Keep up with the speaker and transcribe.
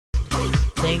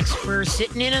Thanks for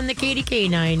sitting in on the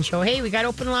KDK9 show. Hey, we got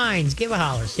open lines. Give a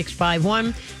holler.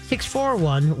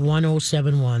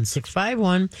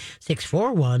 651-641-1071.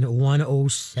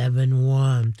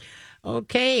 651-641-1071.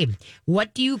 Okay.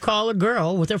 What do you call a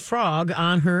girl with a frog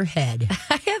on her head?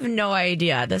 I have no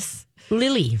idea.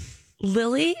 Lily.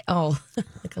 Lily? Oh,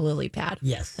 like a lily pad.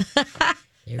 Yes.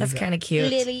 That's kind of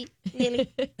cute. Lily. There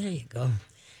you go.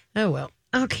 Oh, well.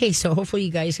 Okay, so hopefully you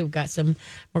guys have got some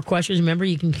more questions. Remember,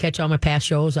 you can catch all my past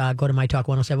shows. Go to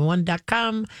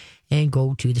mytalk1071.com and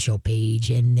go to the show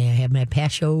page and have my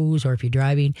past shows, or if you're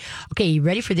driving. Okay, you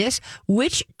ready for this?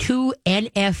 Which two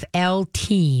NFL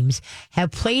teams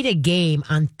have played a game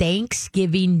on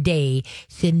Thanksgiving Day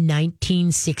since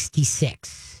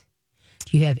 1966?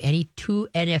 Do you have any two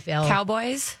NFL?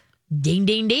 Cowboys? Ding,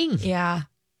 ding, ding. Yeah.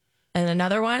 And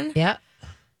another one? Yeah.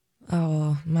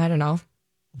 Oh, I don't know.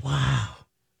 Wow.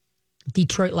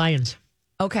 Detroit Lions.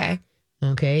 Okay.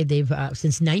 Okay, they've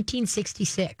since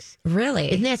 1966.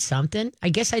 Really? Isn't that something? I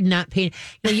guess I'm not paying.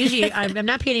 Usually I'm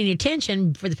not paying any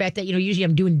attention for the fact that usually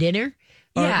I'm doing dinner,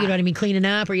 or Yeah. you know what I mean, cleaning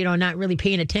up, or not really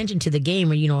paying attention to the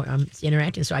game, or I'm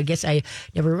interacting. So I guess I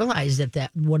never realized that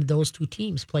one of those two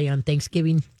teams play on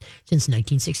Thanksgiving since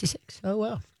 1966. Oh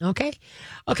well. Okay,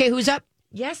 who's up?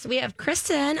 Yes, we have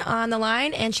Kristen on the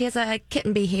line, and she has a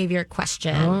kitten behavior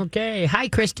question. Okay, hi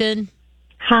Kristen.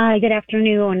 Hi, good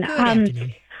afternoon. Good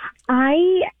afternoon.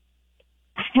 I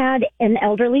had an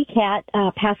elderly cat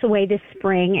pass away this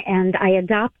spring, and I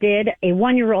adopted a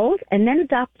 1-year-old and then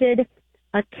adopted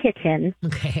a kitten.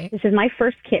 Okay. This is my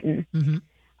first kitten. Mm-hmm.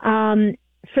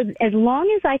 For as long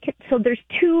as I could, so there's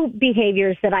two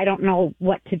behaviors that I don't know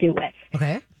what to do with.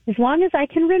 Okay. As long as I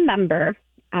can remember,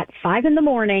 at 5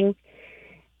 a.m,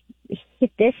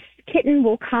 this kitten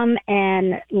will come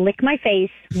and lick my face,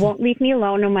 won't leave me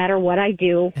alone no matter what I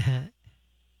do.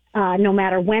 No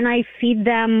matter when I feed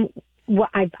them.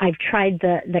 I've tried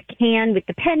the can with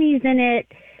the pennies in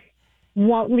it,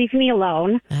 won't leave me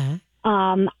alone.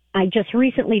 I just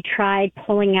recently tried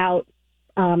pulling out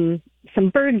some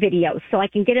bird videos so I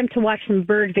can get him to watch some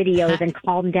bird videos and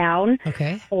calm down.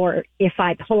 Okay. Or if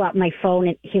I pull out my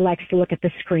phone, he likes to look at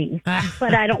the screen.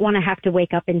 But I don't want to have to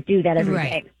wake up and do that every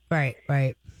day. Right.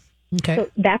 Okay. So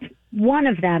that's one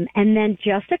of them. And then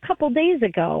just a couple days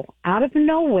ago, out of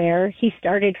nowhere, he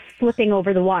started flipping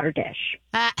over the water dish,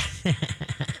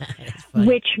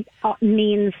 which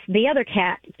means the other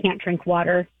cat can't drink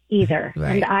water either.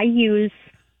 Right. And I use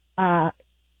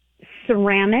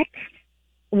ceramic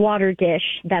water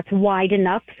dish that's wide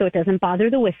enough so it doesn't bother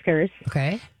the whiskers.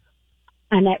 Okay.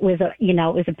 And it was a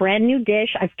brand new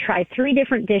dish. I've tried 3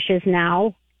 different dishes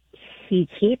now. He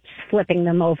keeps flipping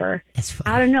them over. That's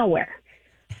funny. Out of nowhere.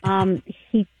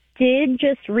 He did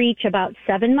just reach about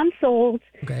 7 months old,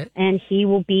 Okay. and he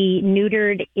will be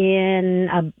neutered in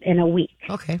a week.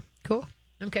 Okay. Cool.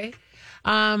 Okay.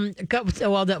 With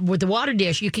the water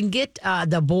dish, you can get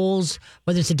the bowls,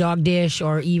 whether it's a dog dish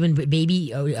or even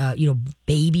baby,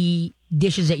 baby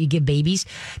dishes that you give babies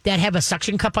that have a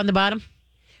suction cup on the bottom.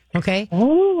 Okay.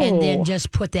 Oh. And then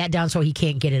just put that down so he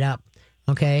can't get it up.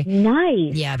 Okay.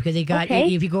 Nice. Yeah, because they got,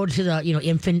 Okay. if you go to the,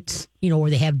 infants, where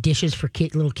they have dishes for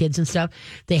little kids and stuff,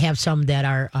 they have some that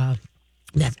are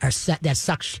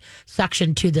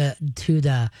suction to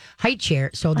the high chair.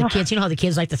 So the kids, how the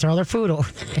kids like to throw their food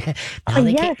over.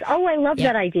 Yes. Oh, I love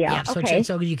that idea. Yeah, Okay.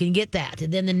 so you can get that.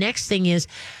 And then the next thing is,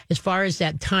 as far as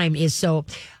that time is,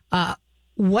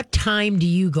 what time do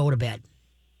you go to bed?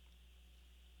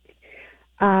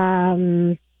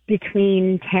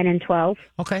 Between 10 and 12.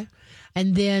 Okay.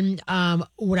 And then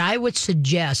what I would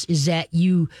suggest is that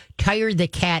you tire the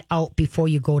cat out before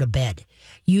you go to bed.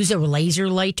 Use a laser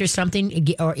light or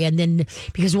something, and then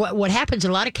because what happens,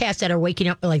 a lot of cats that are waking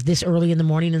up like this early in the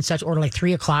morning and such, or like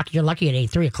 3 o'clock. You're lucky at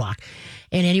 3 o'clock.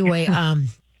 And anyway,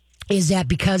 is that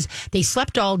because they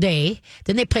slept all day,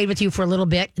 then they played with you for a little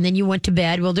bit, and then you went to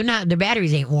bed. Well, their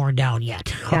batteries ain't worn down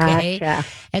yet. Okay. Gotcha.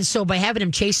 And so by having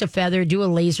them chase a feather, do a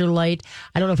laser light,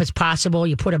 I don't know if it's possible.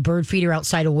 You put a bird feeder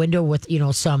outside a window with,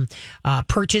 some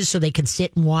perches so they can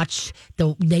sit and watch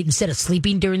instead of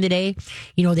sleeping during the day,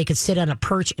 they could sit on a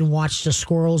perch and watch the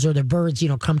squirrels or the birds,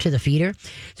 come to the feeder.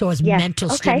 So it's mental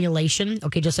stimulation.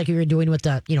 Okay. Just like you were doing with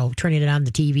the, turning it on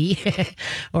the TV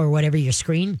or whatever, your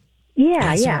screen.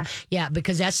 Yeah.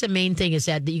 Because that's the main thing is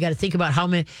that you got to think about how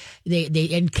many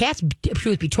and cats,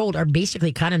 truth be told, are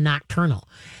basically kind of nocturnal.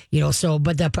 So,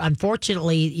 but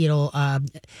unfortunately,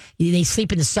 they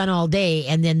sleep in the sun all day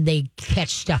and then they catch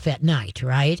stuff at night,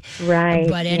 right? Right.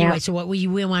 But anyway, so what we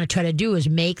want to try to do is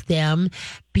make them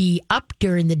be up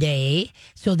during the day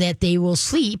so that they will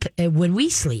sleep when we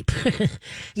sleep.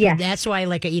 Yeah. That's why,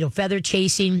 like, feather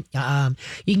chasing,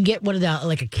 you can get one of the,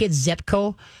 like a kid's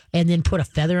Zepco and then put a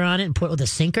feather on it and put it with a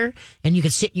sinker, and you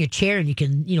can sit in your chair and you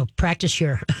can, practice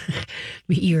your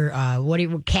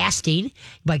casting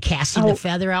by casting the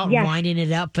feather out and winding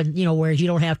it up, and whereas you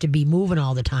don't have to be moving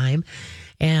all the time.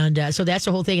 And so that's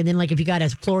the whole thing. And then, like, if you got a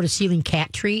floor to ceiling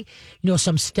cat tree,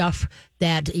 some stuff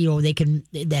that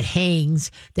that hangs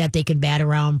that they can bat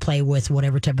around, play with,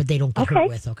 whatever type, but they don't get hurt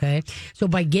with. Okay, so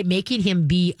by making him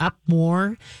be up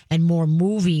more and more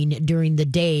moving during the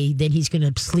day, then he's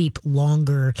going to sleep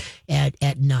longer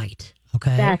at night.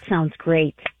 Okay, that sounds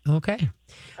great. Okay.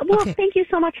 Well, thank you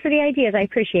so much for the ideas. I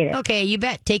appreciate it. Okay, you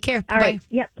bet. Take care. All right.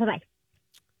 Yep. Bye bye.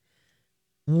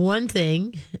 One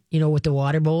thing, with the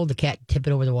water bowl, the cat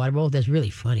tipping over the water bowl, that's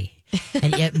really funny.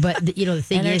 And yet, but the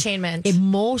thing entertainment.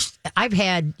 is, I've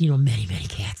had many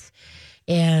cats,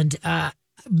 and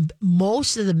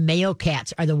most of the male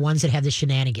cats are the ones that have the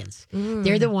shenanigans.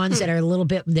 They're the ones that are a little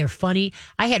bit. They're funny.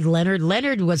 I had Leonard.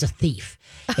 Leonard was a thief.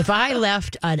 If I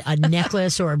left a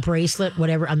necklace or a bracelet,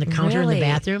 whatever, on the counter in the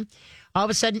bathroom, all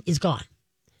of a sudden it's gone.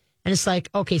 And it's like,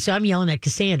 okay, so I'm yelling at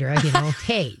Cassandra,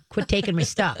 hey, quit taking my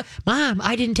stuff. Mom,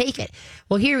 I didn't take it.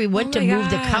 Well, here we went to move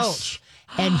the couch.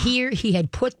 And here he had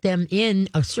put them in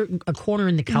a corner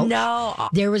in the couch. No.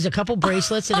 There was a couple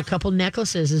bracelets and a couple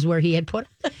necklaces is where he had put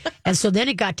them. And so then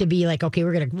it got to be like, okay,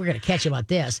 we're gonna catch him at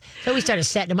this. So we started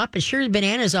setting him up, and sure as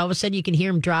bananas, all of a sudden you can hear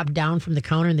him drop down from the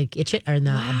counter in the kitchen or in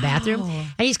the bathroom,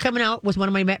 and he's coming out with one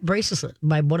of my bracelets.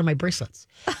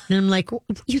 And I'm like,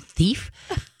 you thief!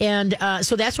 And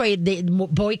so that's why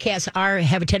boy cats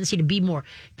have a tendency to be more.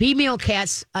 Female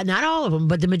cats, not all of them,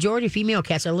 but the majority of female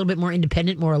cats are a little bit more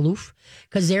independent, more aloof,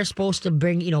 because they're supposed to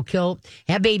bring,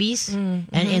 have babies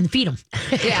and feed them.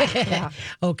 Yeah.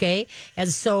 Okay.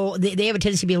 And so they have a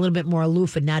tendency to be a little bit more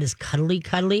aloof and not as cuddly.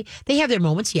 They have their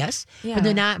moments, yes, but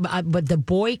they're not. But the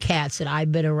boy cats that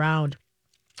I've been around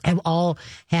have all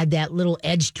had that little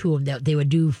edge to them that they would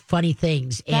do funny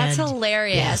things. That's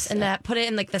hilarious. Yes. And that put it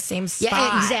in like the same spot.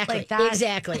 Yeah, exactly. Like that.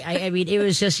 Exactly. I mean, it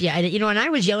was just, and I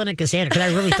was yelling at Cassandra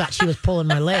because I really thought she was pulling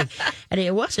my leg. And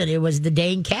it wasn't. It was the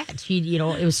dang cat. She,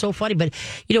 it was so funny. But,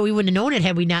 we wouldn't have known it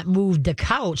had we not moved the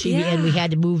couch and we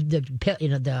had to move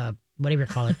the whatever you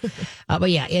call it. But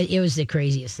yeah, it was the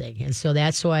craziest thing. And so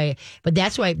that's why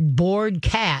bored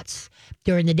cats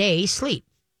during the day sleep.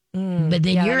 But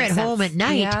then you're at home at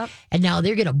night, and now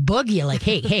they're gonna bug you like,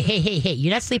 hey,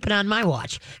 you're not sleeping on my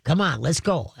watch. Come on, let's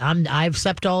go. I've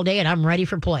slept all day and I'm ready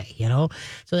for play.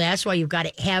 So that's why you've got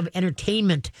to have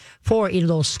entertainment for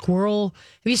those squirrel.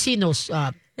 Have you seen those?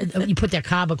 You put that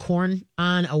cob of corn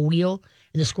on a wheel,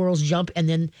 and the squirrels jump, and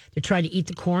then they're trying to eat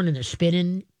the corn, and they're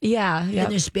spinning. Yeah.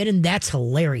 And they're spinning. That's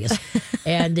hilarious.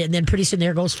 and then pretty soon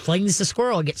there goes, flings the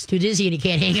squirrel, gets too dizzy, and he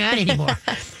can't hang on anymore.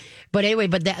 But anyway,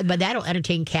 but that'll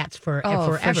entertain cats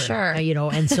forever. For sure.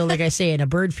 And so, like I say, and a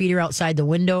bird feeder outside the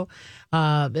window.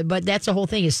 But that's the whole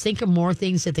thing, is think of more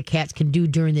things that the cats can do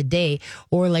during the day,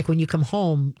 or like when you come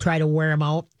home, try to wear them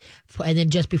out, and then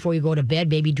just before you go to bed,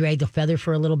 maybe drag the feather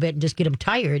for a little bit and just get them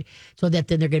tired, so that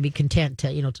then they're going to be content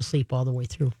to sleep all the way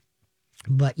through.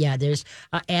 But yeah, there's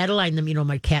Adeline,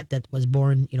 my cat that was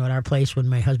born, at our place when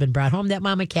my husband brought home that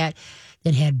mama cat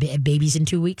that had babies in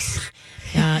 2 weeks.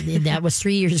 That was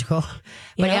 3 years ago.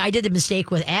 But I did the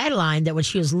mistake with Adeline that when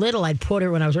she was little, I'd put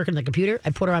her, when I was working on the computer,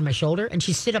 I'd put her on my shoulder and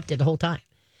she'd sit up there the whole time.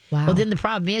 Wow. Well, then the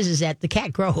problem is that the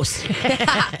cat grows.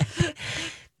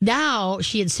 Now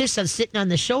she insists on sitting on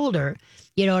the shoulder.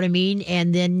 You know what I mean?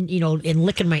 And then, and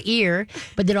licking my ear.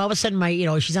 But then all of a sudden,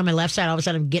 she's on my left side. All of a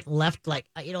sudden, I'm getting left, like,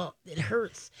 it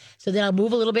hurts. So then I'll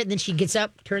move a little bit. And then she gets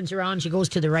up, turns around, she goes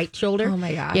to the right shoulder. Oh,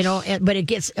 my gosh. But it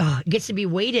gets to be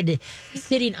weighted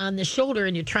sitting on the shoulder,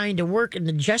 and you're trying to work and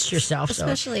adjust yourself.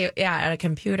 Especially, at a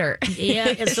computer.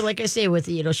 Yeah. And so, like I say, with,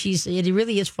 it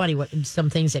really is funny what some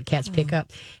things that cats pick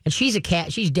up. And she's a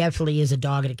cat. She definitely is a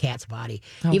dog in a cat's body.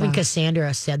 Even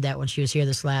Cassandra said that when she was here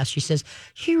this last. She says,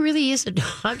 she really is a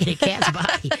dog in a cat's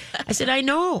body. I said, I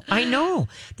know.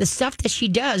 The stuff that she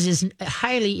does is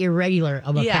highly irregular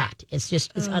of a cat.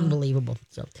 It's unbelievable.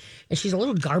 So, and she's a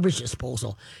little garbage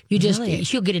disposal.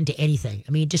 She'll get into anything.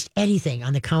 I mean, just anything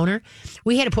on the counter.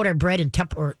 We had to put our bread in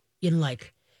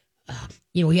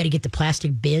we had to get the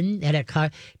plastic bin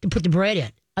to put the bread in.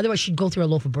 Otherwise, she'd go through a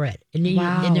loaf of bread.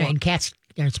 And cats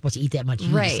aren't supposed to eat that much,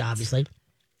 obviously.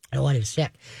 I don't want him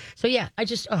sick. So, yeah, I'm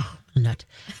nut.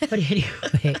 But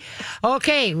anyway,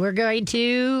 okay, we're going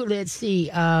to, let's see.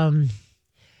 Do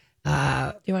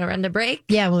you want to run the break?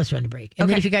 Yeah, well, let's run the break. And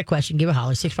then if you got a question, give a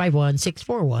holler,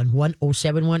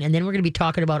 651-641-1071. And then we're going to be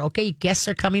talking about, guests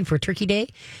are coming for Turkey Day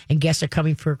and guests are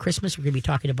coming for Christmas. We're going to be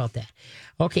talking about that.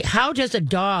 Okay, how does a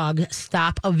dog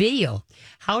stop a video?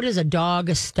 How does a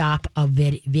dog stop a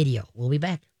video? We'll be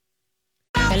back.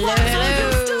 Hello.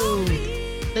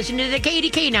 Listen to the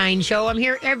KDK9 show. I'm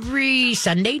here every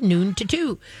Sunday, noon to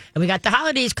 2. And we got the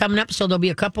holidays coming up, so there'll be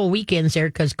a couple of weekends there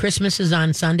because Christmas is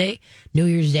on Sunday. New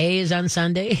Year's Day is on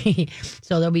Sunday.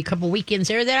 So there'll be a couple of weekends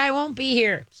there that I won't be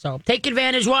here. So take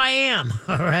advantage while I am.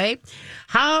 All right.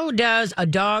 How does a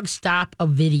dog stop a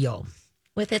video?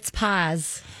 With its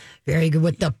paws. Very good.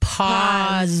 With the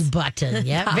pause button.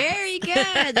 Yeah. Very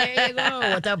good. There you go.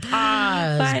 With the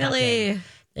pause Finally. button.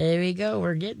 There we go.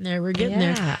 We're getting there. We're getting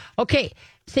there. Okay.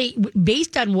 Say,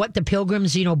 based on what the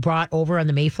Pilgrims, brought over on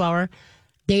the Mayflower,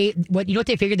 what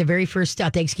they figured the very first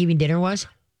Thanksgiving dinner was?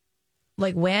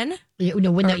 Like when? When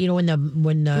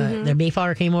the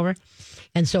Mayflower came over,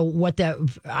 and so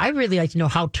I really like to know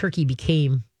how turkey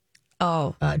became.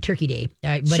 Turkey Day.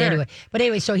 But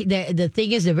anyway, so the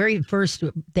thing is, the very first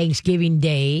Thanksgiving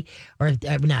Day, or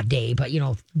not day, but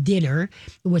dinner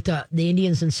with the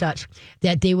Indians and such,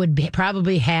 that they would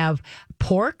probably have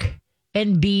pork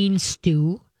and bean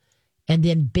stew, and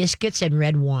then biscuits and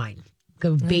red wine.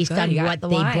 Based on what they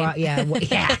brought,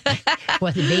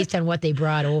 based on what they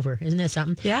brought over, isn't that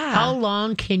something? Yeah. How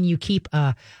long can you keep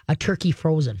a turkey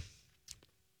frozen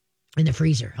in the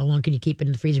freezer? How long can you keep it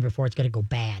in the freezer before it's going to go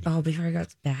bad? Oh, before it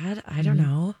goes bad? I don't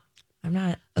know. I'm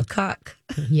not a cook.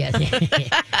 Yes.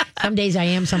 Some days I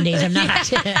am, some days I'm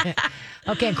not.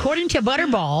 Okay, according to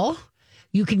Butterball,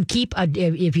 you can keep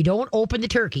if you don't open the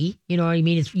turkey, you know what I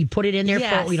mean? You put it in there,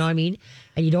 you know what I mean?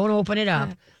 And you don't open it up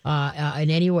in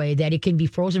any way, that it can be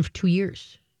frozen for 2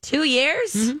 years. 2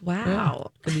 years? Mm-hmm.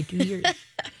 Wow. It could be 2 years.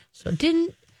 So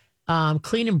didn't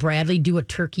Clean and Bradley do a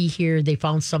turkey here? They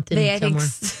found something somewhere.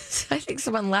 I think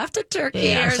someone left a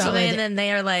turkey or something, and then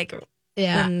they are like...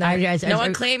 Yeah, no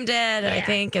one claimed it, I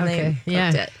think, and they cooked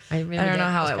it. I don't know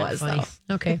how it was, though.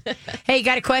 Okay. Hey,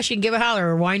 got a question? Give a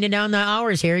holler. We're winding down the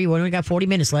hours here. You only got 40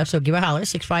 minutes left, so give a holler.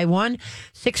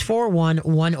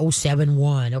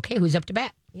 651-641-1071. Okay, who's up to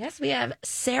bat? Yes, we have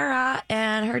Sarah,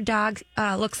 and her dog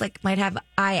looks like might have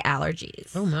eye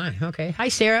allergies. Oh, my. Okay. Hi,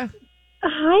 Sarah.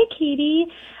 Hi, Katie.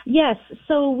 Yes,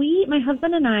 so my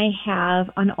husband and I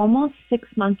have an almost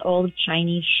 6-month-old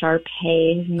Chinese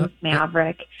Shar-Pei. His name's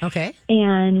Maverick. Okay.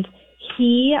 And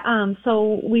he,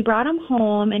 so we brought him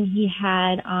home, and he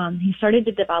started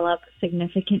to develop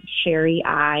significant cherry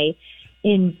eye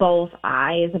in both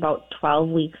eyes, about 12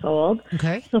 weeks old.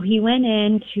 Okay. So he went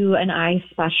in to an eye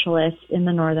specialist in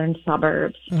the northern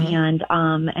suburbs, and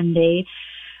they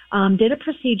did a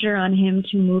procedure on him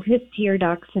to move his tear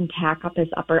ducts and tack up his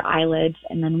upper eyelids.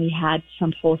 And then we had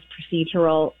some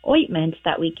post-procedural ointment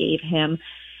that we gave him.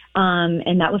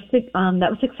 And that was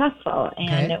successful,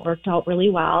 and it worked out really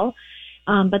well.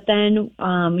 But then,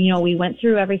 we went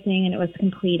through everything and it was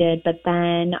completed. But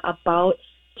then about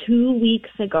 2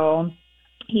 weeks ago,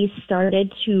 he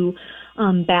started to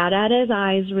bat at his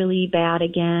eyes really bad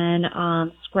again,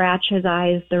 scratch his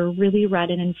eyes. They're really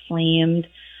red and inflamed.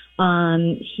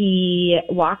 He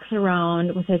walks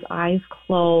around with his eyes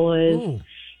closed. Ooh.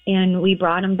 And we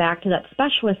brought him back to that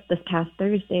specialist this past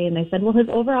Thursday, and they said, well, his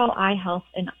overall eye health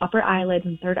and upper eyelids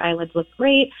and third eyelids look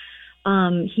great.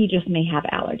 He just may have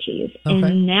allergies. Okay.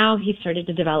 And now he started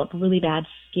to develop really bad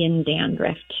skin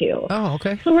dandruff too. Oh,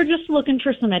 okay. So we're just looking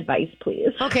for some advice, please.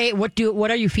 Okay.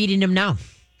 What are you feeding him now?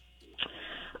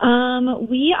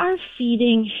 We are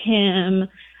feeding him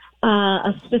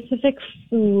a specific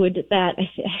food that I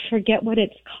forget what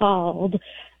it's called.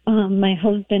 My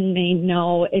husband may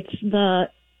know. It's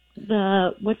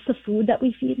what's the food that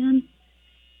we feed him?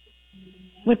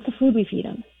 What's the food we feed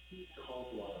him?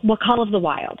 Call of the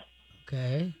Wild.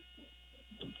 Okay.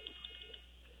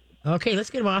 Okay, let's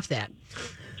get him off that.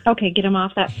 Okay, get him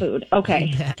off that food.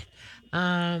 Okay.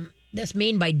 That's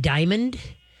made by Diamond.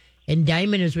 And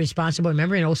Diamond is responsible,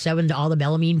 remember in 2007, to all the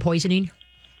melamine poisoning?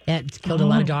 That killed a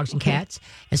lot of dogs and cats.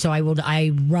 And so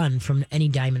I run from any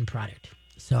Diamond product.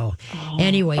 So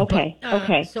anyway. Okay,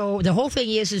 okay. So the whole thing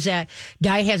is that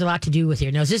diet has a lot to do with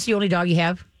here. Now, is this the only dog you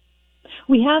have?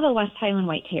 We have a West Highland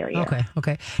White Terrier.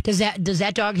 Okay. Does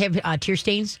that dog have tear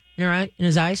stains in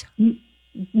his eyes?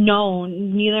 No,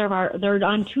 neither of our. They're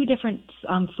on two different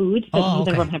foods, but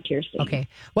neither of them have tear stains. Okay.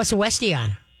 What's the Westie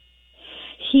on?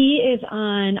 He is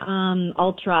on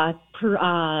ultra,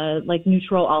 like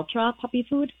neutral ultra puppy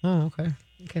food. Oh, okay.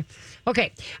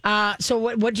 Okay. So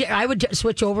what I would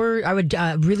switch over. I would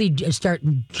really start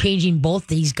changing both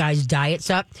these guys' diets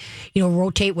up.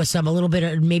 Rotate with a little bit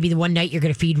of, maybe the one night you're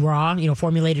going to feed raw,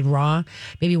 formulated raw.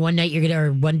 Maybe one day you're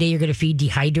going to feed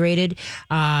dehydrated.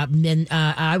 Then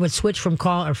I would switch from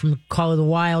Call of the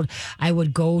Wild. I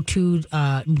would go to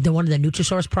one of the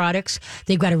Nutrisource products.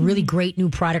 They've got a really great new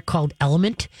product called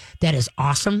Element that is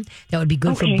awesome. That would be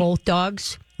good for both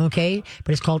dogs. Okay,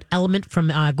 but it's called Element from,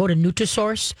 go to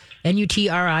Nutrisource,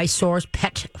 Nutri, source,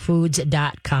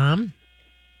 petfoods.com.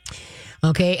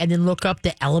 Okay, and then look up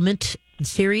the Element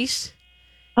series.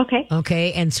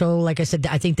 Okay, and so, like I said,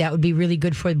 I think that would be really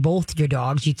good for both your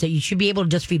dogs. You should be able to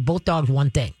just feed both dogs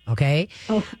one thing, okay?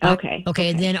 Oh, okay.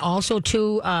 Okay, and then also,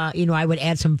 too, I would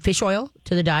add some fish oil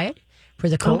to the diet for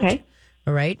the coat. Okay.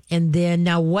 All right, and then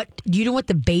now do you know what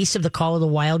the base of the Call of the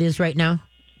Wild is right now?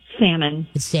 Salmon.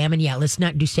 It's salmon. Yeah, let's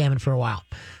not do salmon for a while.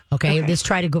 Okay. Let's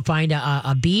try to go find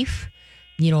a beef,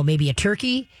 maybe a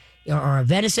turkey or a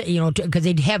venison, because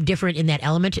they have different in that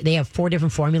Element. They have 4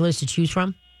 different formulas to choose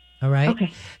from. All right.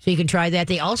 Okay. So you can try that.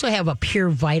 They also have a Pure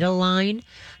Vita line,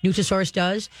 Nutrisource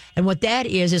does. And what that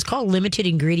is called limited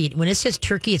ingredient. When it says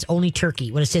turkey, it's only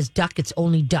turkey. When it says duck, it's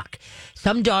only duck.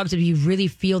 Some dogs, if you really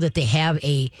feel that they have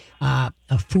a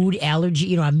food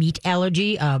allergy, a meat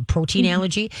allergy, a protein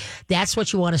allergy, that's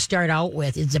what you want to start out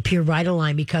with. It's a Pure Vita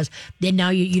line, because then now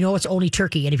you know it's only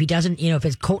turkey. And if he doesn't, if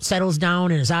his coat settles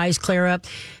down and his eyes clear up,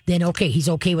 then okay, he's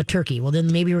okay with turkey. Well,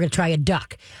 then maybe we're going to try a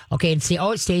duck. Okay, and say,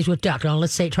 it stays with duck. Now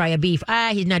let's say try a beef.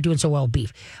 He's not doing so well with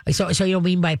beef. So you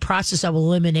mean by process of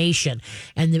elimination.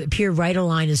 And the Pure Vita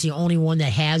line is the only one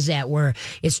that has that, where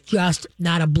it's just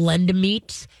not a blend of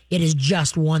meats. It is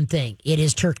just one thing. It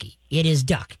is turkey. It is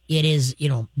duck. It is,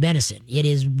 venison. It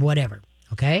is whatever.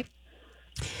 Okay?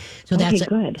 So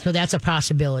that's a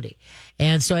possibility.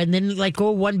 And then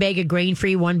go one bag of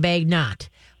grain-free, one bag not.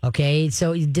 Okay,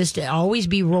 so just always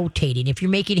be rotating. If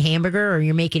you're making hamburger or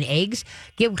you're making eggs,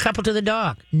 give a couple to the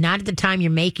dog. Not at the time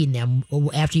you're making them.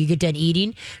 After you get done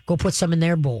eating, go put some in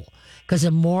their bowl. Because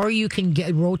the more you can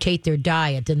rotate their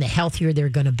diet, then the healthier they're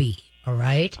going to be. All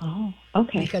right? Oh,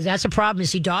 okay. Because that's a problem. You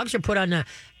see, dogs are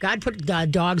God put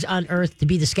dogs on earth to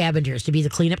be the scavengers, to be the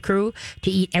cleanup crew, to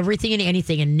eat everything and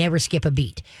anything and never skip a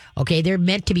beat. Okay? They're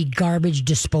meant to be garbage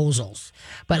disposals.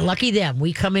 But lucky them.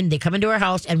 They come into our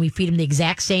house and we feed them the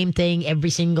exact same thing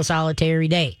every single solitary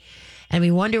day. And we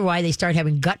wonder why they start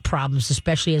having gut problems,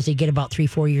 especially as they get about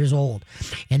 3-4 years old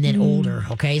and then older.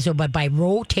 Okay. So, but by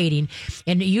rotating,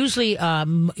 and usually a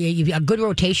good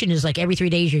rotation is like every 3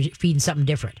 days you're feeding something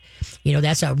different.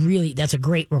 That's a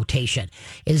great rotation,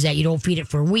 is that you don't feed it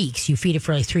for weeks. You feed it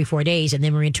for like 3-4 days, and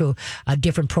then we're into a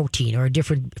different protein or a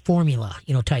different formula,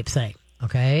 type thing.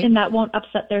 Okay. And that won't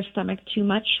upset their stomach too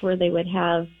much, where they would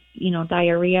have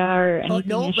diarrhea or anything.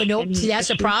 No. See, that's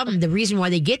the problem. The reason why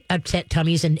they get upset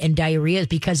tummies and diarrhea is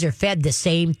because they're fed the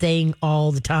same thing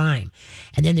all the time.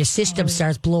 And then their system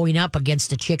starts blowing up against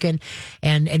the chicken,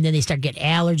 and then they start getting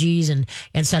allergies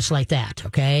and such like that,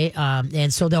 okay?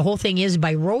 And so the whole thing is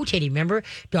by rotating. Remember,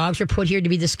 dogs are put here to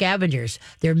be the scavengers.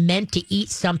 They're meant to eat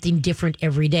something different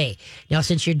every day. Now,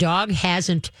 since your dog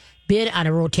hasn't been on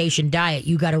a rotation diet,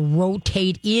 you got to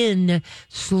rotate in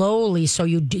slowly so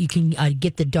you can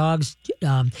get the dog's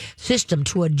system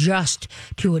to adjust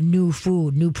to a new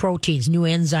food, new proteins, new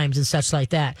enzymes, and such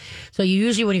like that. So you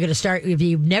usually, when you're going to start, if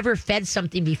you've never fed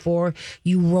something before,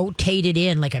 you rotate it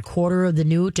in like a quarter of the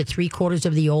new to 3/4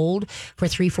 of the old for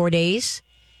 3-4 days,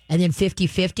 and then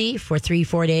 50-50 for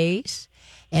 3-4 days.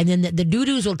 And then the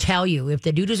doo-doos will tell you. If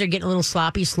the doo-doos are getting a little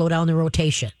sloppy, slow down the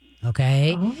rotation.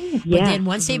 Okay. Oh, yeah. But then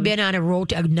once they've been on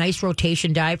a nice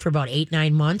rotation diet for about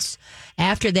 8-9 months,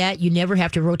 after that, you never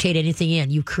have to rotate anything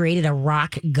in. You created a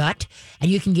rock gut,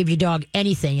 and you can give your dog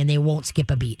anything and they won't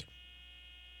skip a beat.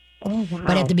 Oh, wow.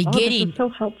 But at the beginning, this is so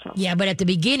helpful. Yeah, but at the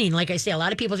beginning, like I say, a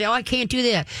lot of people say, I can't do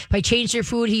that. If I change their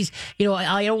food,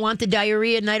 I don't want the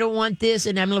diarrhea and I don't want this.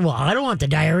 And I'm like, well, I don't want the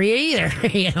diarrhea either,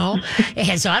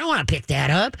 And so I don't want to pick that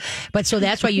up. But so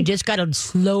that's why you just got to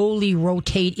slowly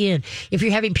rotate in. If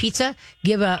you're having pizza,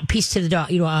 give a piece to the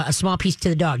dog, a small piece to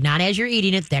the dog. Not as you're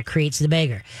eating it, that creates the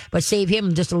beggar. But save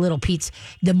him just a little piece.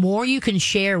 The more you can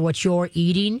share what you're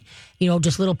eating,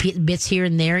 just little bits here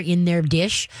and there in their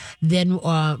dish, then,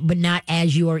 but not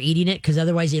as you are eating it, because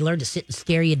otherwise they learn to sit and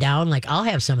stare you down like, I'll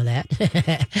have some of that.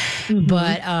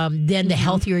 But then the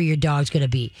healthier your dog's going to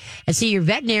be. And see, your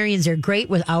veterinarians are great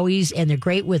with owies and they're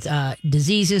great with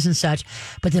diseases and such,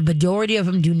 but the majority of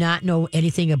them do not know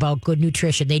anything about good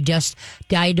nutrition. They just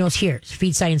diagnose, here,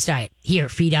 feed science diet. here,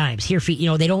 feed Iams. Here, feed.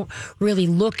 They don't really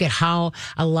look at how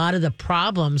a lot of the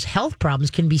problems, health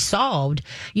problems, can be solved,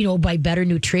 by better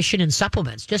nutrition and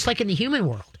supplements, just like in the human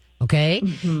world. Okay,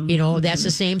 that's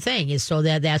the same thing. Is so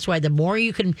that's why the more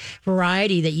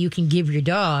variety that you can give your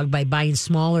dog by buying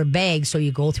smaller bags, so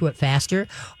you go through it faster.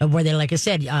 Or where they, like I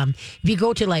said, if you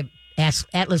go to like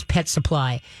Atlas Pet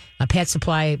Supply, Pet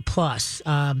Supply Plus,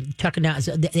 tucking down,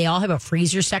 they all have a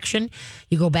freezer section.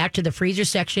 You go back to the freezer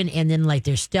section, and then like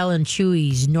there's Stella and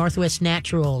Chewy's, Northwest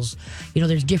Naturals.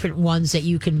 There's different ones that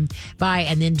you can buy,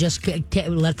 and then just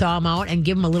let them out and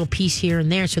give them a little piece here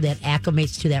and there, so that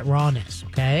acclimates to that rawness.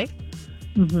 Okay.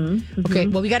 Okay.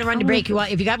 Well, we got to run to break.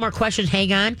 If you got more questions,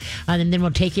 hang on, and then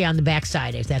we'll take you on the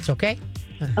backside if that's okay.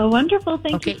 Oh, wonderful.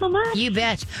 Thank you so much. You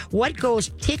bet. What goes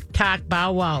tick-tock,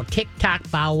 bow-wow, tick-tock,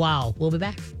 bow-wow? We'll be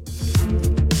back.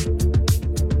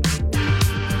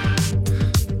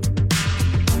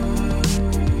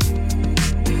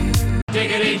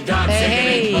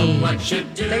 Hey,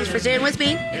 thanks for staying with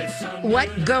me.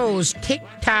 What goes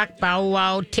tick-tock,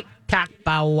 bow-wow, tick-tock,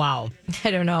 bow-wow?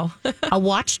 I don't know. A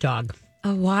watchdog.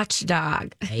 A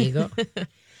watchdog. There you go.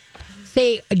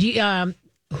 Say,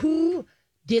 who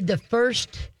did the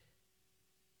first,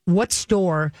 what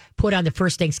store put on the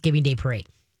first Thanksgiving Day parade?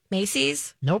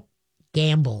 Macy's? Nope.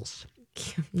 Gamble's.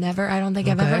 Never. I don't think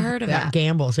I've ever heard of that.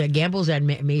 Gamble's. Gamble's and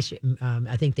Macy's.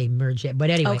 I think they merged it. But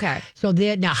anyway. Okay. So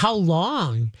now, how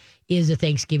long is the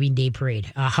Thanksgiving Day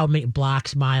parade? How many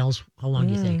blocks, miles? How long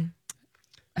do you think?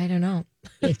 I don't know.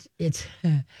 It's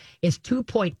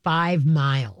 2.5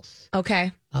 miles.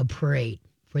 Okay. A parade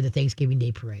for the Thanksgiving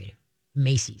Day parade.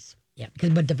 Macy's. Yeah.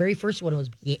 But the very first one was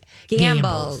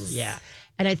Gamble's. Yeah.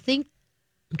 And I think,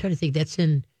 I'm trying to think, that's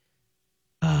in,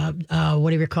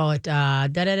 whatever you call it,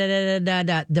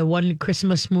 the one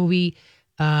Christmas movie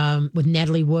with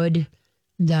Natalie Wood.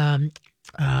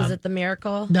 Is it The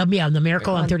Miracle? The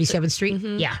Miracle on 37th Street.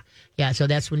 Mm-hmm. Yeah. Yeah. So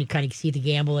that's when you kind of see the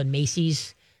Gamble and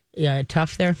Macy's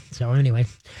tough there. So anyway.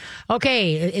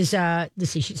 Okay. Is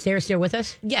Sarah still with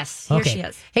us? Yes. Here she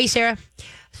is. Hey, Sarah.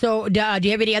 So do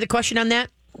you have any other question on that?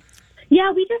 Yeah,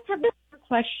 we just have this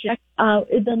question.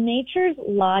 The Nature's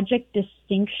Logic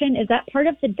distinction, is that part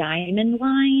of the Diamond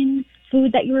line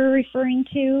food that you were referring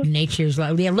to? Nature's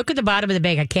Logic. Yeah, look at the bottom of the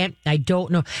bag. I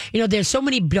don't know. There's so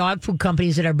many dog food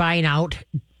companies that are buying out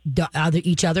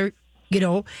each other,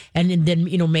 and then,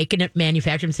 making it,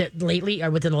 manufacturing it lately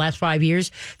or within the last 5 years,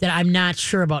 that I'm not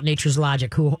sure about Nature's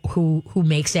Logic, who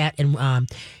makes that and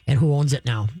who owns it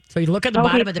now. So you look at the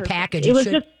bottom of the package. It was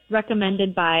just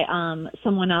recommended by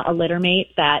someone, a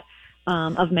littermate that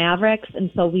of Mavericks, and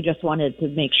so we just wanted to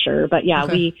make sure. But yeah,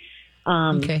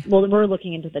 well, we're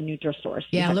looking into the Nutrisource.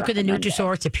 Yeah, look at the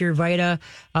Nutrisource, the Pure Vita,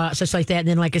 such like that. And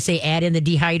then, like I say, add in the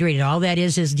dehydrated. All that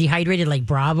is dehydrated, like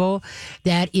Bravo.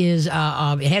 That is, it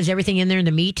has everything in there in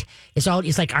the meat. It's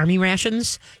like Army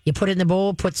rations. You put it in the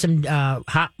bowl, put some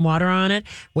hot water on it,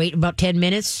 wait about 10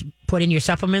 minutes, put in your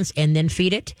supplements, and then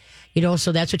feed it.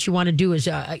 So that's what you want to do is,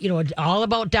 it's all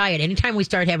about diet. Anytime we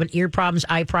start having ear problems,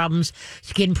 eye problems,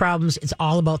 skin problems, it's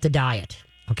all about the diet.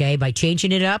 Okay, by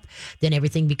changing it up, then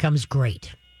everything becomes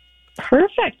great.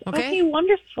 Perfect. Okay,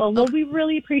 wonderful. Well, we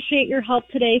really appreciate your help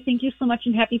today. Thank you so much,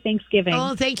 and happy Thanksgiving.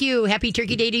 Oh, thank you. Happy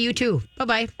Turkey Day to you, too.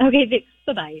 Bye-bye. Okay, thanks.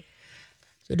 Bye-bye.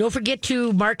 So don't forget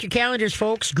to mark your calendars,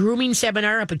 folks. Grooming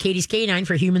seminar up at Katie's Canine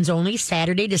for humans only,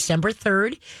 Saturday, December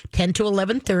 3rd, 10 to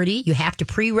 11:30. You have to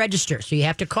pre-register, so you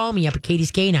have to call me up at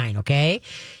Katie's Canine, okay?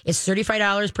 It's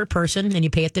 $35 per person, and you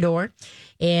pay at the door.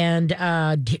 And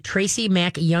Tracy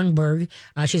Mack Youngberg,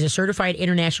 she's a certified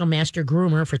international master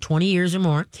groomer for 20 years or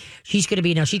more. She's going to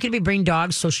be bringing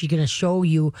dogs, so she's going to show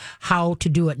you how to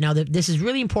do it. Now, this is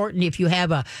really important if you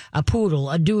have a poodle,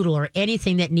 a doodle, or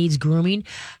anything that needs grooming,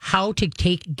 how to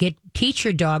teach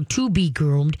your dog to be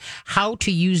groomed, how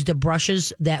to use the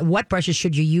brushes, what brushes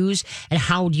should you use, and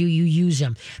how do you use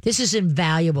them. This is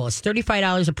invaluable. It's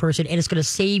 $35 a person, and it's going to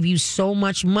save you so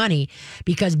much money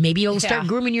because maybe you'll start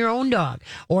grooming your own dog.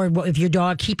 Or if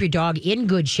keep your dog in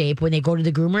good shape when they go to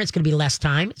the groomer, it's going to be less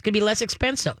time. It's going to be less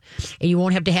expensive. And you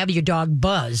won't have to have your dog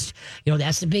buzzed.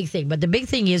 That's the big thing. But the big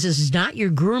thing is it's not your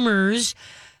groomer's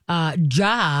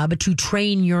job to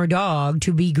train your dog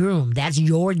to be groomed. That's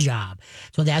your job.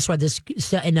 So that's why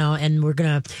and we're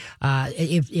going to,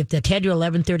 if the 10 to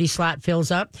 11:30 slot fills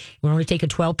up, we're only taking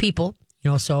 12 people.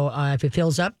 So if it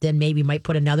fills up, then maybe might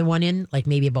put another one in, like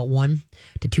maybe about 1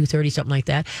 to 2:30, something like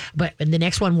that. But and the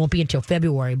next one won't be until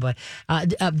February. But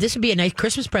this would be a nice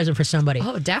Christmas present for somebody.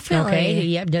 Oh, definitely. Okay.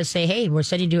 Yeah, it does say, hey, we're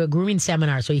sending you to a grooming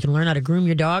seminar so you can learn how to groom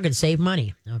your dog and save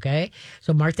money. Okay.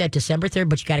 So mark that December 3rd,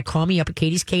 but you got to call me up at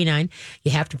Katie's K9.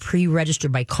 You have to pre-register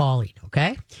by calling.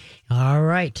 Okay. All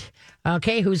right.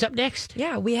 Okay. Who's up next?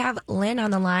 Yeah, we have Lynn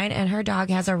on the line, and her dog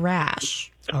has a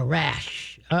rash. A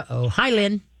rash. Uh-oh. Hi,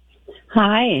 Lynn.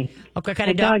 Hi. Okay, what kind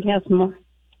My of dog? dog has more.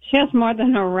 She has more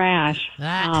than a rash.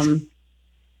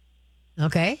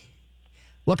 Okay.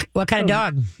 What kind of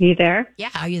dog? You there? Yeah,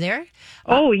 are you there?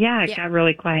 Oh, yeah. It yeah. got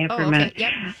really quiet for a minute.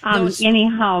 Yep. No,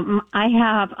 Anyhow, I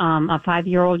have a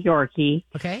 5-year-old Yorkie,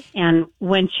 okay. and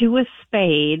when she was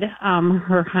spayed,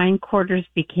 her hindquarters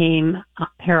became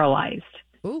paralyzed.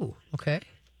 Ooh, okay.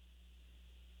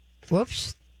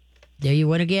 Whoops. There you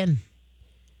went again.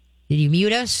 Did you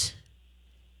mute us?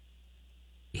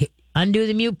 Undo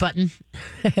the mute button.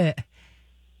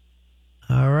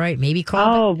 All right, maybe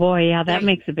call. Oh, boy, yeah, that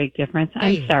makes a big difference.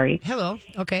 I'm sorry. Hello.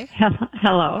 Okay.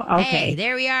 Hello. Okay. Hey,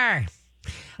 there we are.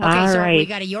 Okay, All so right. we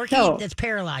got a Yorkie that's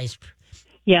paralyzed.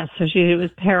 Yeah, so she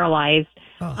was paralyzed.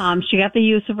 Oh. She got the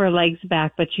use of her legs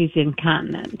back, but she's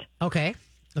incontinent. Okay.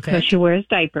 So she wears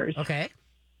diapers. Okay.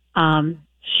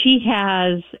 She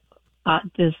has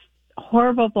this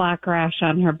horrible black rash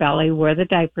on her belly where the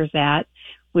diaper's at.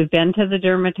 We've been to the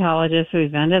dermatologist. We've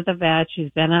been to the vet. She's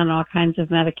been on all kinds of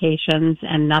medications,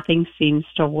 and nothing seems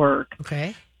to work.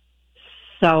 Okay.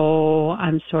 So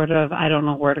I'm I don't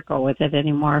know where to go with it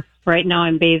anymore. Right now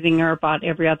I'm bathing her about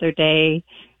every other day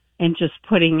and just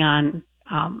putting on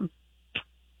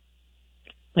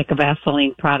like a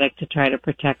Vaseline product to try to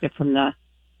protect it from the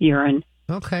urine.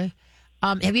 Okay.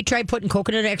 Have you tried putting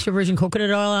extra virgin coconut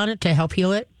oil on it to help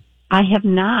heal it? I have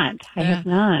not. I have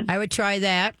not. I would try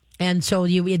that. And so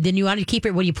you want to keep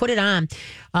her, when you put it on,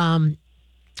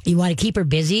 you want to keep her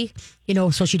busy,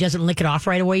 so she doesn't lick it off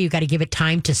right away. You got to give it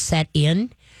time to set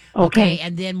in. Okay.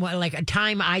 And then like a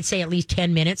time, I'd say at least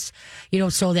 10 minutes,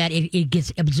 so that it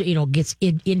gets, gets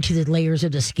into the layers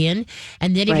of the skin.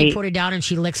 And then if you put it down and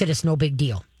she licks it, it's no big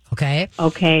deal. Okay.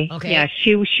 Okay. Yeah,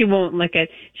 she won't lick it.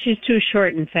 She's too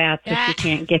short and fat, so she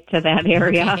can't get to that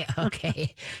area.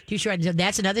 Okay. Too short.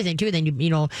 That's another thing too. Then we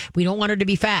don't want her to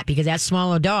be fat because that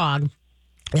small a dog.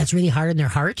 That's really hard on their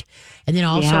heart, and then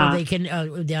also they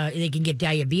can get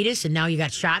diabetes, and now you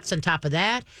got shots on top of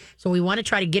that. So we want to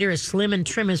try to get her as slim and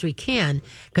trim as we can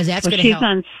because that's going to help. She's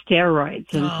on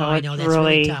steroids, and so I know that's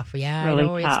really tough. Yeah, really I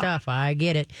know tough. It's tough. I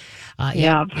get it.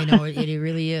 It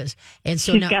really is. And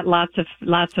so she's got lots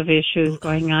of issues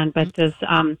going on, but this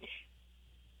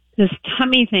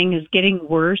tummy thing is getting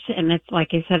worse, and it's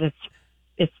like I said,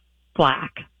 it's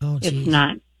black. Oh, geez. It's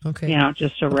not. Okay.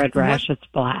 Just a red rash. It's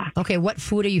black. Okay, what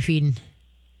food are you feeding?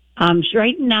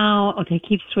 Right now, they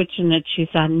keep switching it. She's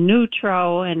on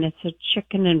Nutro, and it's a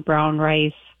chicken and brown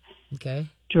rice. Okay.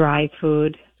 Dry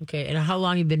food. Okay, and how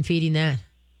long have you been feeding that?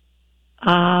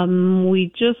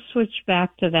 We just switched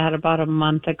back to that about a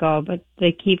month ago, but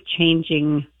they keep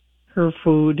changing her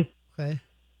food. Okay.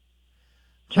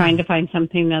 Trying to find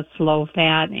something that's low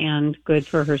fat and good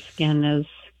for her skin is.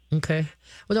 Okay.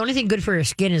 Well, the only thing good for her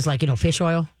skin is like, fish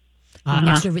oil.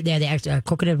 The extra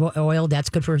coconut oil, that's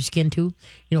good for her skin too,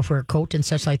 for her coat and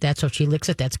such like that. So if she licks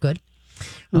it, that's good.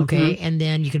 Okay. And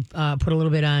then you can put a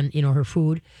little bit on, her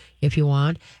food if you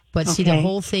want. But see, the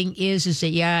whole thing is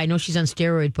that, I know she's on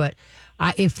steroid, but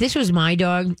if this was my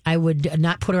dog, I would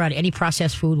not put her on any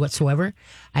processed food whatsoever.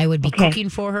 I would be cooking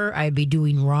for her. I'd be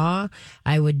doing raw.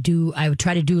 I would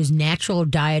try to do as natural a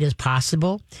diet as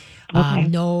possible.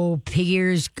 No pig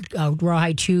ears,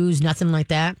 rawhide chews, nothing like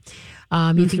that.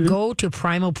 You can go to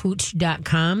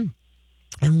primalpooch.com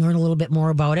and learn a little bit more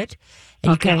about it.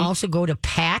 And you can also go to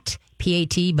MCKAY.com.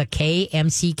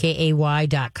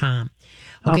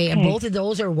 Okay, and both of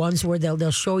those are ones where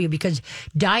they'll show you because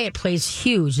diet plays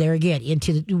huge there again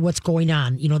into what's going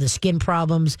on, the skin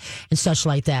problems and such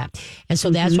like that. And so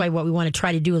that's why what we want to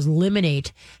try to do is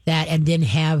eliminate that and then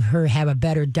have her have a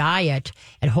better diet.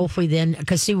 And hopefully then,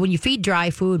 because see, when you feed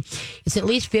dry food, it's at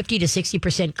least 50 to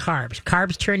 60% carbs.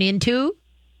 Carbs turn into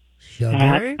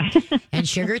sugar and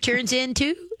sugar turns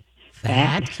into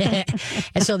fat.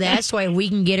 And so that's why we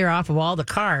can get her off of all the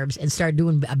carbs and start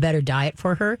doing a better diet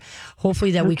for her.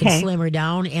 Hopefully that we can slim her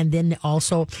down and then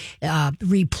also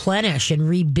replenish and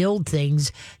rebuild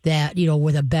things that,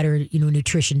 with a better,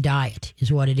 nutrition diet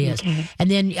is what it is. Okay. And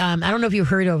then I don't know if you've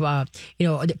heard of,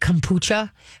 the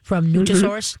kombucha from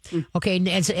Nutrisource. Okay. And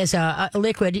it's a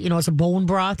liquid, it's a bone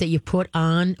broth that you put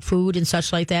on food and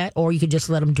such like that, or you can just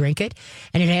let them drink it.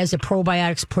 And it has the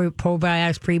probiotics,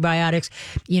 prebiotics,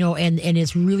 and and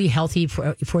it's really healthy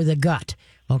for the gut.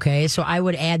 Okay, so I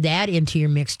would add that into your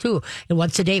mix too. And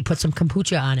once a day, put some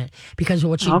kombucha on it because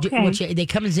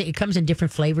it comes in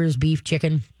different flavors: beef,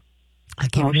 chicken. I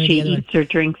can't remember she the other eats or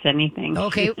drinks anything.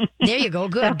 Okay, there you go.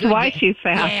 Good. That's good. why she's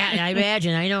fat. Yeah, I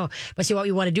imagine. I know. But see, what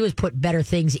we want to do is put better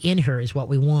things in her. Is what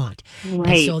we want. Right.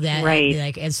 And so that,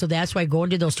 right. and so that's why go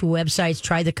into those two websites.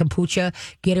 Try the kombucha.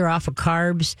 Get her off of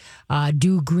carbs.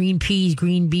 Do green peas,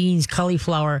 green beans,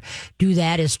 cauliflower. Do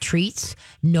that as treats.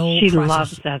 No, she processed.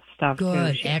 loves that stuff.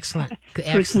 Good. Too. Excellent.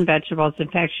 Fruits and vegetables. In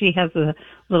fact, she has a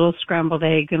little scrambled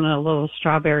egg and a little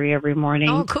strawberry every morning.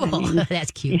 Oh, cool.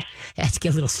 That's cute. Yeah. That's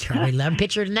cute. Little strawberry. I'm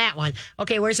picturing that one.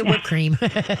 Okay, where's the whipped cream?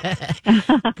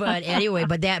 But anyway,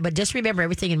 but just remember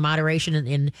everything in moderation,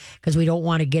 and because we don't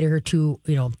want to get her too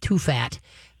fat,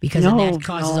 because then that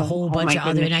causes a whole bunch of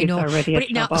other. And I know.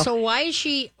 But now, so why is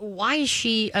she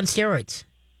on steroids?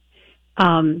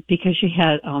 Because she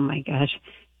had. Oh my gosh.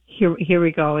 Here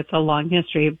we go. It's a long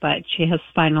history, but she has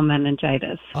spinal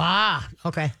meningitis. Ah,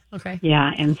 okay.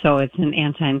 Yeah, and so it's an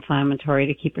anti-inflammatory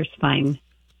to keep her spine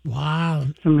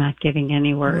from not getting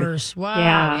any worse. Wow.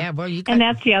 Yeah. Well, and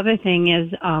that's the other thing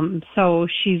is, so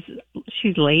she's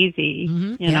lazy,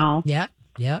 you know. Yeah.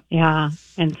 Yeah,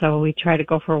 and so we try to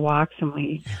go for walks, and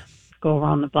we go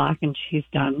around the block, and she's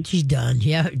done. She's done.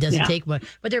 Yeah, it doesn't take much.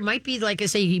 But there might be, like I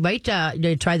say, you might try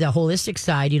the holistic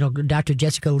side. Dr.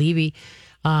 Jessica Levy.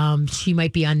 She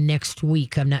might be on next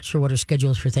week. I'm not sure what her schedule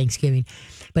is for Thanksgiving.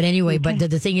 But anyway, but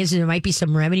the thing is, there might be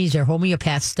some remedies or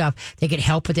homeopath stuff that could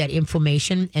help with that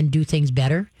inflammation and do things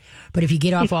better. But if you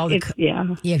get off if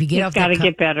you get off, got to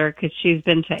get better because she's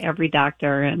been to every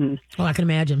doctor and. Oh, I can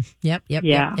imagine. Yep.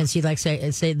 Yeah. And see, like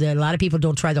say that a lot of people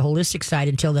don't try the holistic side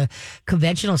until the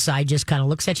conventional side just kind of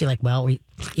looks at you like, well, it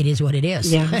is what it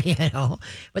is. Yeah.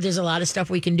 But there's a lot of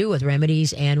stuff we can do with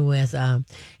remedies and with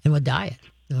diet.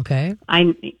 Okay.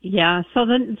 So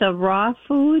the raw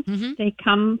foods, they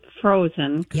come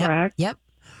frozen, correct? Yep.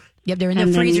 They're in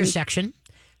the freezer section.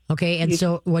 Okay. And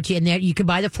so you can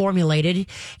buy the formulated.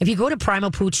 If you go to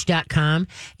primalpooch.com,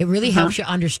 it really helps you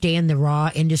understand the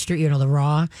raw industry, the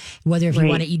raw, whether if you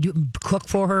want to cook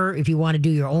for her, if you want to do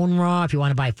your own raw, if you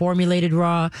want to buy formulated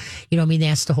raw,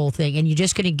 that's the whole thing. And you're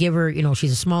just going to give her,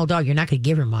 she's a small dog. You're not going to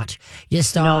give her much.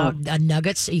 Just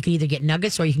nuggets. You can either get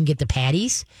nuggets or you can get the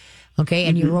patties. Okay,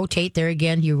 and you rotate there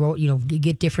again. You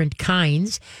get different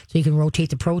kinds, so you can rotate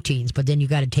the proteins. But then you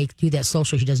got to do that slow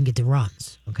so she doesn't get the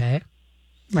runs. Okay,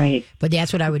 right. But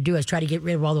that's what I would do is try to get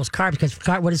rid of all those carbs because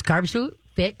what does carbs do?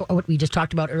 What we just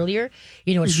talked about earlier.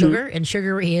 It's sugar, and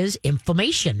sugar is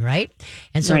inflammation, right?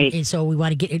 And so we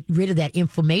want to get rid of that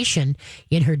inflammation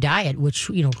in her diet, which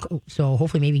so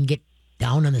hopefully maybe we can get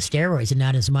down on the steroids and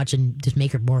not as much, and just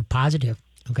make her more positive.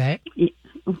 Okay,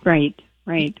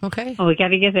 Right. Okay. Well, we got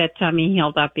to get that tummy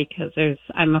healed up because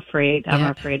I'm afraid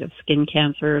of skin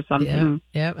cancer or something.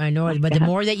 Yeah, I know it. But the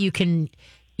more that you can,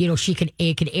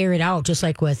 it can air it out, just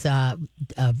like with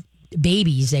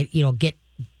babies that get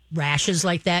rashes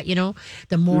like that.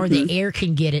 The more the air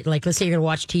can get it. Like, let's say you're gonna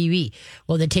watch TV.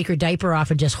 Well, then take her diaper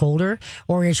off and just hold her,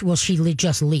 or will she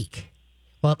just leak?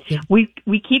 Well, we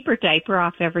keep her diaper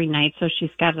off every night, so she's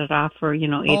got it off for 8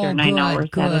 or 9 hours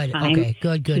at a time. Okay,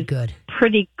 good.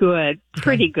 Pretty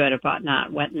good about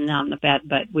not wetting on the bed,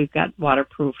 but we've got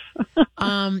waterproof.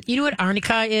 You know what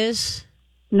arnica is?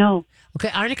 No. Okay,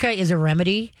 arnica is a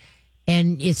remedy,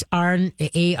 and it's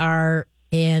ARNICA.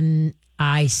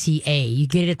 You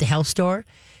get it at the health store.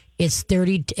 It's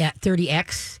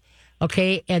 30X.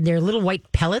 Okay, and they're little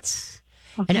white pellets.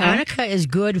 Okay. And arnica is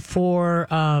good for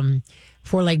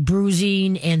like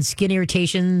bruising and skin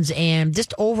irritations and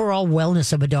just overall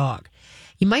wellness of a dog.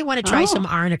 You might want to try some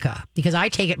arnica because I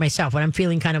take it myself when I'm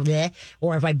feeling kind of bleh,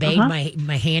 or if I bang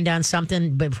my hand on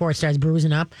something before it starts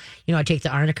bruising up, I take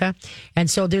the arnica. And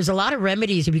so there's a lot of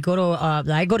remedies. If you go to,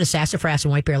 I go to Sassafras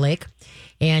in White Bear Lake,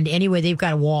 and anyway, they've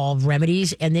got a wall of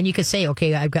remedies, and then you can say,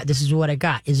 okay, this is what I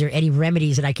got. Is there any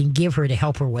remedies that I can give her to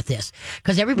help her with this?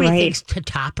 Because everybody thinks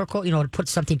topical, to put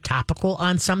something topical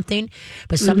on something,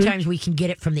 but sometimes we can get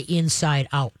it from the inside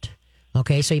out.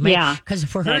 Okay, so you might, because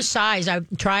for her size, I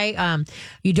try,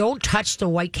 you don't touch the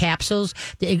white capsules.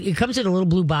 It comes in a little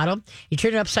blue bottle. You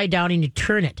turn it upside down and you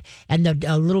turn it, and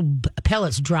the little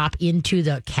pellets drop into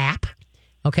the cap.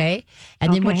 Okay,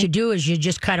 and then what you do is you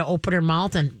just kind of open her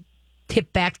mouth and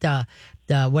tip back the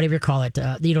whatever you call it,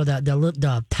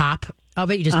 the top of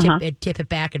it. You just tip it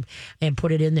back and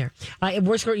put it in there.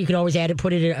 Worst you could always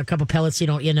put it in a couple pellets,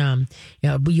 in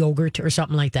yogurt or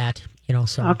something like that.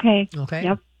 So okay.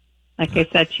 Yep. Like I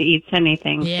said, she eats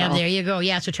anything. Yeah, so. there you go.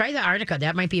 Yeah, so try the arnica.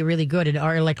 That might be really good.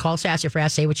 Or like call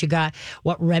Sassafras, say what you got.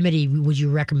 What remedy would you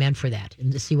recommend for that?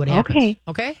 And to see what happens.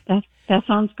 Okay? That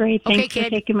sounds great. Okay, Thanks for kid.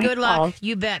 taking my Good luck. calls.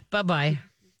 You bet. Bye-bye.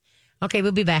 Okay,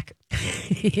 we'll be back.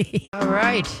 All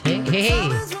right. Hey.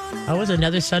 That was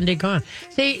another Sunday gone.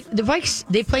 The Vikes,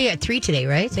 they play at 3 today,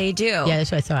 right? They do. Yeah,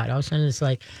 that's what I thought. All of a sudden, it's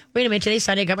like, wait a minute, today's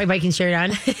Sunday. Got my Viking shirt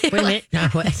on. Wait a minute. No,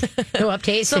 what? No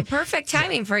updates. So perfect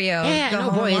timing for you. Yeah, Go no,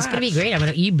 home boy, and it's going to be watch.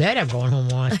 great. You bet I'm going home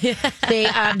and watch.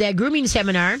 That grooming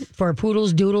seminar for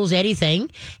poodles, doodles,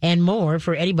 anything, and more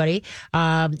for anybody.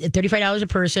 $35 a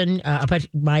person up at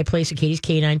my place at Katie's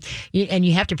Canine. And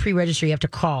you have to pre-register. You have to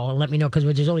call and let me know because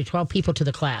there's only 12 people to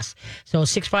the class. So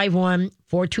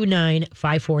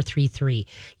 651-429-5433.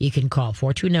 You can call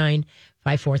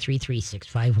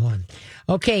 429-5433-651.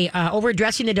 Okay,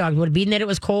 overdressing the dog. Would it mean that it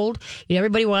was cold?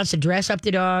 Everybody wants to dress up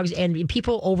the dogs, and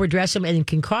people overdress them, and it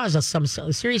can cause us some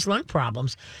serious lung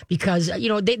problems because,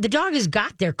 the dog has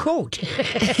got their coat.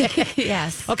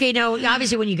 Yes. Okay, now,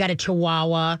 obviously, when you got a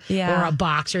Chihuahua or a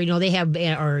Boxer, they have,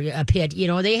 or a Pit,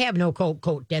 they have no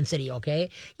coat density, okay?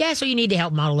 Yeah, so you need to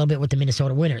help them out a little bit with the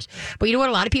Minnesota winters. But you know what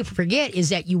a lot of people forget is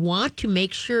that you want to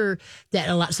make sure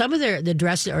that some of the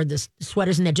dress or the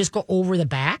sweaters and that just go over the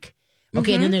back.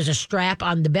 Okay, and then there's a strap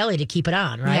on the belly to keep it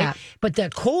on, right? Yeah. But the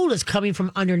cold is coming from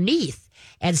underneath.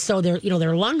 And so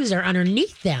their lungs are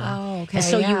underneath them. Oh, okay. And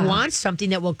so yeah. you want something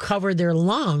that will cover their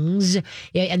lungs.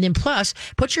 And then plus,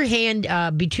 put your hand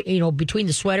between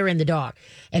the sweater and the dog.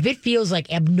 If it feels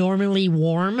like abnormally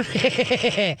warm,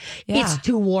 it's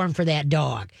too warm for that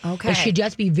dog. Okay. It should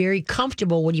just be very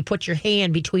comfortable when you put your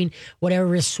hand between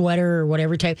whatever is sweater or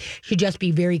whatever type. Should just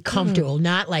be very comfortable,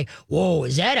 not like, whoa,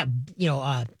 is that a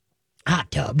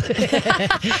hot tub.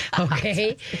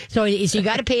 Okay. So you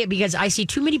got to pay it because I see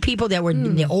too many people that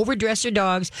they overdress their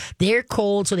dogs. They're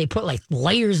cold, so they put like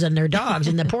layers on their dogs,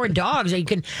 and the poor dogs,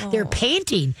 they're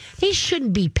panting. They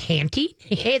shouldn't be panting.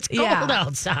 It's cold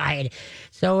outside.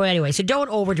 So anyway, so don't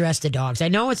overdress the dogs. I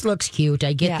know it looks cute.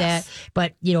 I get that.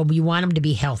 But, you want them to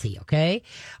be healthy, okay?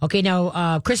 Okay,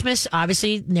 now, Christmas,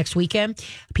 obviously, next weekend,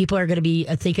 people are going to be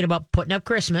thinking about putting up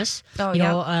Christmas, so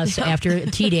after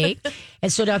T-Day.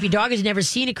 And so now if your dog has never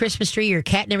seen a Christmas tree or your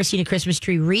cat never seen a Christmas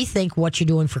tree, rethink what you're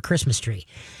doing for Christmas tree.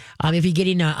 If you're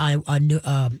getting a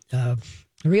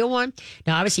real one,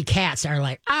 now obviously cats are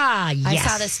like, yes. I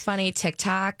saw this funny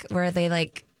TikTok where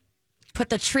they put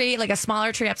the tree, like a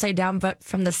smaller tree upside down, but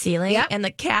from the ceiling. Yep. And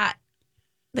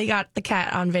they got the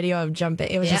cat on video of jumping.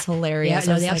 It was just hilarious.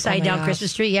 Yeah, the upside down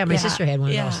Christmas tree. Yeah, my sister had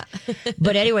one of those.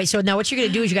 But anyway, so now what you're going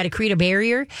to do is you got to create a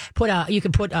barrier. You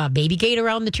can put a baby gate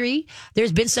around the tree.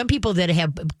 There's been some people that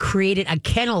have created a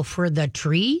kennel for the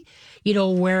tree.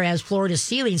 Whereas Florida's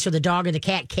ceiling, so the dog or the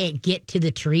cat can't get to the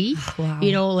tree.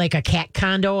 Wow. Like a cat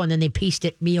condo, and then they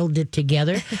mealed it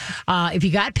together. If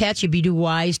you got pets, you'd be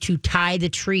wise to tie the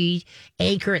tree,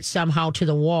 anchor it somehow to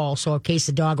the wall, so in case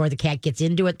the dog or the cat gets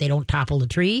into it, they don't topple the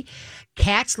tree.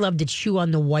 Cats love to chew on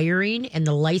the wiring and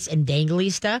the lights and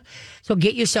dangly stuff. So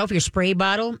get yourself your spray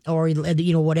bottle or,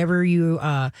 whatever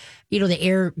the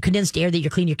condensed air that you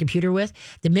clean your computer with.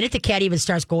 The minute the cat even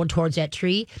starts going towards that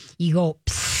tree, you go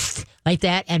psst, like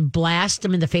that and blast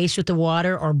them in the face with the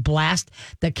water or blast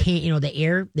the can, the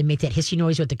air. They make that hissy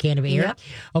noise with the can of air. Yep.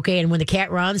 Okay. And when the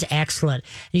cat runs, excellent.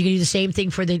 And you can do the same thing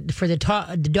for the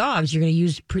dogs. You're going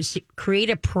to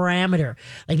create a parameter,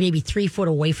 like maybe 3 foot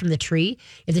away from the tree.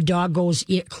 If the dog goes,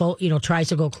 tries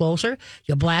to go closer,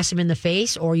 you'll blast him in the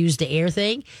face or use the air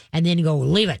thing and then go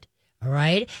leave it. All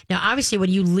right. Now, obviously, when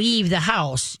you leave the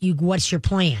house, what's your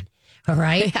plan? All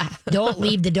right. Yeah. Don't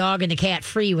leave the dog and the cat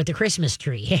free with the Christmas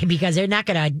tree because they're not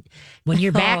going to, when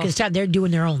you're back this time, they're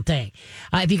doing their own thing.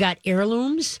 If you got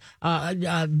heirlooms,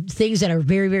 things that are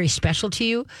very, very special to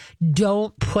you,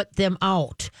 don't put them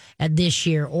out this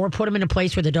year or put them in a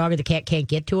place where the dog or the cat can't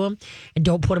get to them, and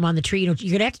don't put them on the tree. You're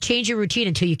going to have to change your routine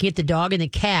until you get the dog and the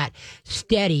cat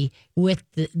steady with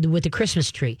the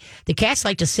Christmas tree. The cats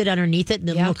like to sit underneath it and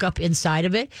then look up inside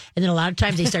of it, and then a lot of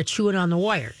times they start chewing on the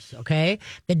wires, okay?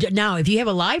 Now, if you have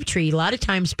a live tree, a lot of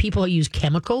times people use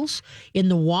chemicals in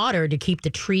the water to keep the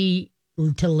tree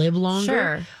to live longer.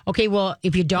 Sure. Okay, well,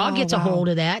 if your dog gets a hold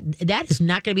of that is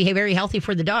not going to be very healthy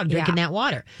for the dog drinking that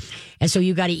water. And so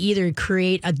you got to either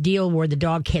create a deal where the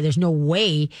dog there's no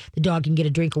way the dog can get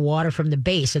a drink of water from the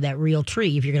base of that real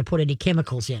tree if you're going to put any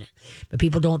chemicals in it. But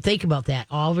people don't think about that.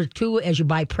 All too, as you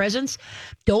buy presents,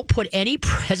 don't put any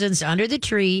presents under the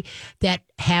tree that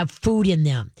have food in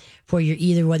them for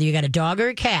whether you got a dog or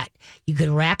a cat. You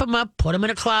can wrap them up, put them in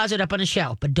a closet up on a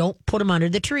shelf, but don't put them under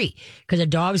the tree because a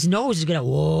dog's nose is going to,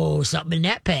 whoa, something in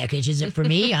that package. Is it for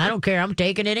me? I don't care. I'm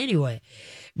taking it anyway.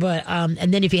 But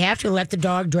and then if you have to, let the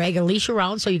dog drag a leash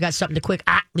around so you got something to quick,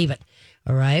 leave it.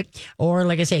 All right. Or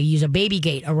like I say, use a baby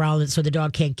gate around it so the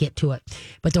dog can't get to it.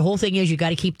 But the whole thing is you got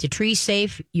to keep the trees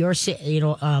safe, and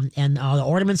the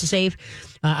ornaments are safe.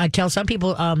 I tell some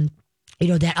people,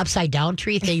 that upside down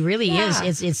tree thing really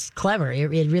is. It's clever. It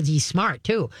really is smart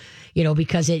too.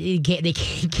 Because they can't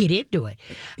get into it.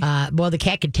 The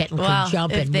cat can technically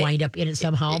jump and wind up in it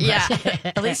somehow. But Yeah,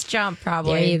 at least jump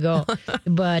probably. There you go.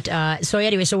 But so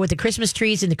with the Christmas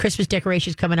trees and the Christmas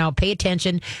decorations coming out, pay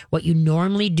attention. What you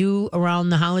normally do around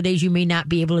the holidays, you may not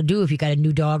be able to do if you got a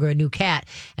new dog or a new cat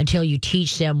until you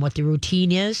teach them what the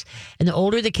routine is. And the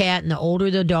older the cat and the older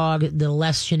the dog, the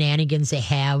less shenanigans they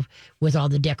have with all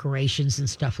the decorations and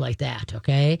stuff like that.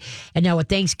 Okay. And now with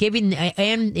Thanksgiving,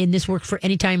 and this works for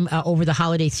any time over the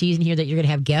holiday season here that you're going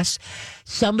to have guests,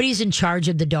 somebody's in charge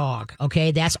of the dog.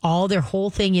 Okay. That's all their whole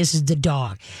thing is the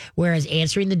dog. Whereas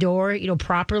answering the door,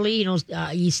 properly,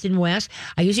 east and west.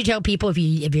 I usually tell people if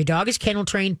your dog is kennel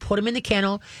trained, put him in the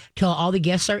kennel till all the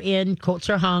guests are in, coats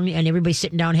are hung, and everybody's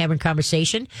sitting down having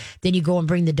conversation. Then you go and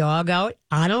bring the dog out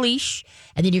on a leash,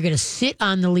 and then you're going to sit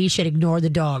on the leash and ignore the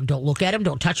dog. Don't look at him.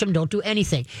 Don't touch him. Don't do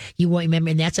anything. You want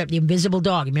remember, and that's the invisible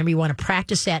dog. Remember, you want to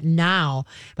practice that now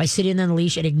by sitting on the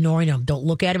leash and ignoring them. Don't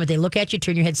look at them. If they look at you,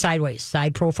 turn your head sideways.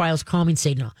 Side profiles, calming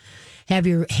signal. Have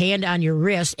your hand on your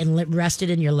wrist and rest it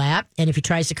in your lap. And if he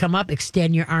tries to come up,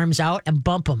 extend your arms out and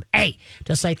bump him. Hey,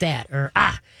 just like that. Or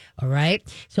all right.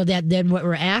 So that then what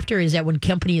we're after is that when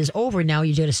company is over, now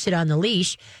you're going to sit on the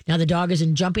leash. Now the dog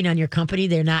isn't jumping on your company.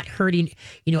 They're not hurting,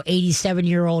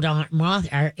 87-year-old Aunt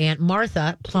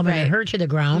Martha plummeting her to the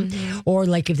ground. Mm-hmm. Or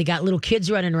like if they got little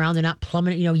kids running around, they're not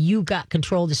plummeting. You got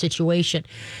control of the situation.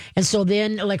 And so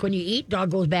then like when you eat,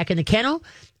 dog goes back in the kennel.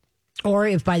 Or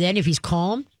if he's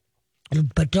calm.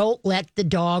 But don't let the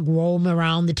dog roam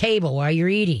around the table while you're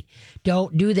eating.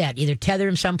 Don't do that. Either tether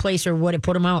him someplace or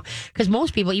put him out. Because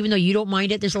most people, even though you don't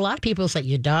mind it, there's a lot of people say,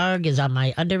 your dog is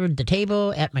under the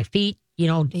table, at my feet,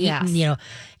 eating,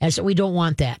 and so we don't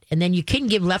want that. And then you can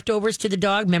give leftovers to the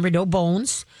dog. Remember, no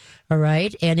bones. All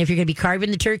right. And if you're going to be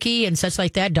carving the turkey and such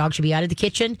like that, dog should be out of the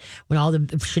kitchen when all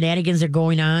the shenanigans are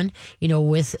going on,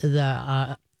 with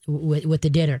the... with the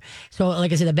dinner. So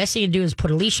like I said, the best thing to do is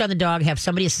put a leash on the dog, have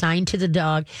somebody assigned to the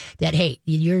dog that, hey,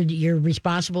 you're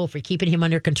responsible for keeping him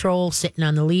under control, sitting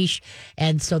on the leash,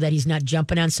 and so that he's not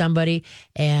jumping on somebody.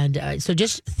 And so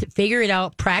just figure it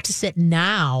out, practice it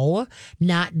now,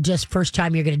 not just first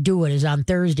time you're going to do it is on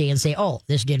Thursday and say, oh,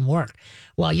 this didn't work.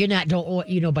 Well,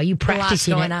 by you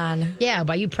practicing going on. Yeah,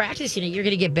 by you practicing it, you're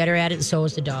going to get better at it, and so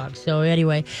is the dog. So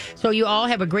anyway, you all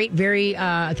have a great, very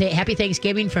happy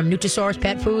Thanksgiving from Nutrisource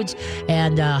Pet Foods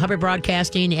and Hubbard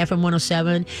Broadcasting, FM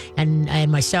 107,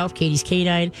 and myself, Katie's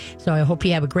Canine. So I hope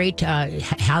you have a great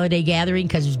holiday gathering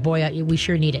because, boy, we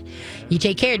sure need it. You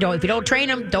take care. If you don't train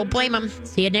them, don't blame them.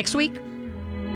 See you next week.